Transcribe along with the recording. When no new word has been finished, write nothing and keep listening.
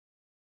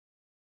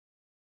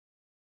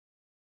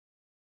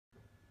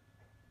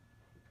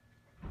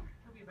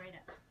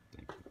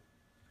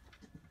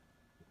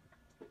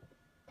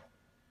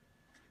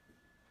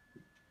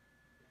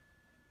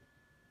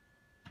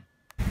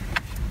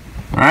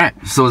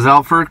Alright, so I was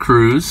out for a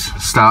cruise,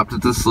 stopped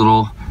at this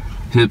little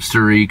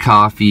hipstery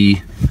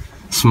coffee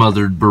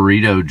smothered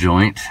burrito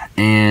joint,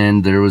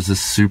 and there was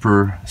this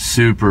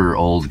super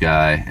old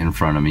guy in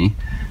front of me.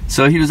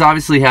 So he was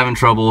obviously having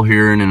trouble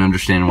hearing and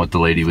understanding what the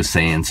lady was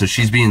saying. So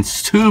she's being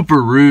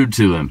super rude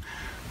to him,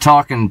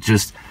 talking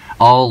just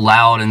all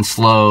loud and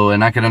slow,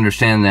 and I could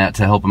understand that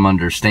to help him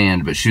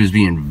understand, but she was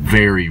being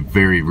very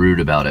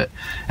rude about it.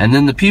 And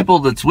then the people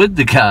that's with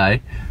the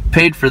guy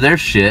paid for their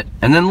shit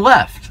and then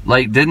left.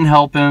 Like, didn't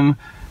help him,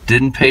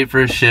 didn't pay for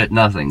his shit,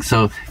 nothing.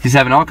 So he's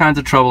having all kinds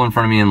of trouble in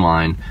front of me in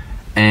line,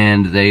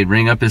 and they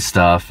ring up his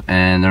stuff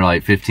and they're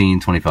like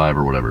 15, 25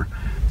 or whatever.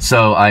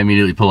 So I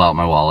immediately pull out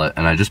my wallet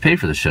and I just pay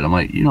for this shit. I'm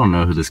like, you don't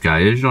know who this guy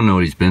is, you don't know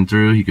what he's been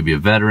through, he could be a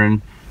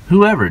veteran,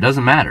 whoever, it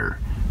doesn't matter.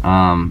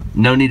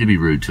 No need to be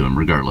rude to him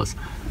regardless.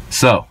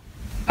 So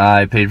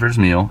I paid for his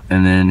meal,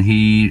 and then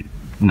he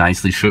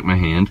nicely shook my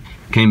hand,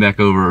 came back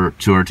over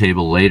to our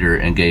table later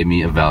and gave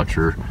me a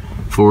voucher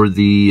for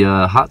the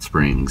hot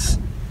springs.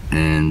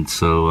 And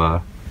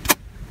so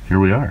here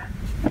we are.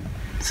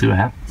 Let's see what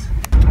happens.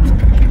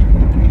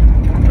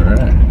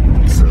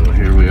 Alright, so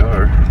here we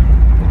are.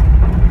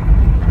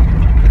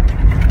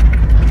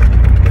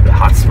 The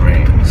hot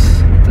springs.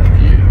 The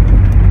view.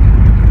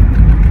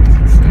 It's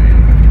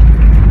insane.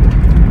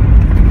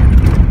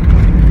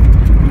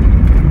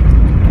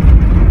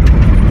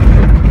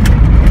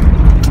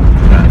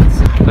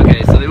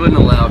 Okay, so they wouldn't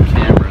allow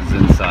cameras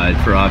inside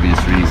for obvious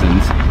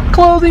reasons.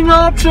 Clothing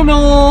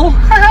optional!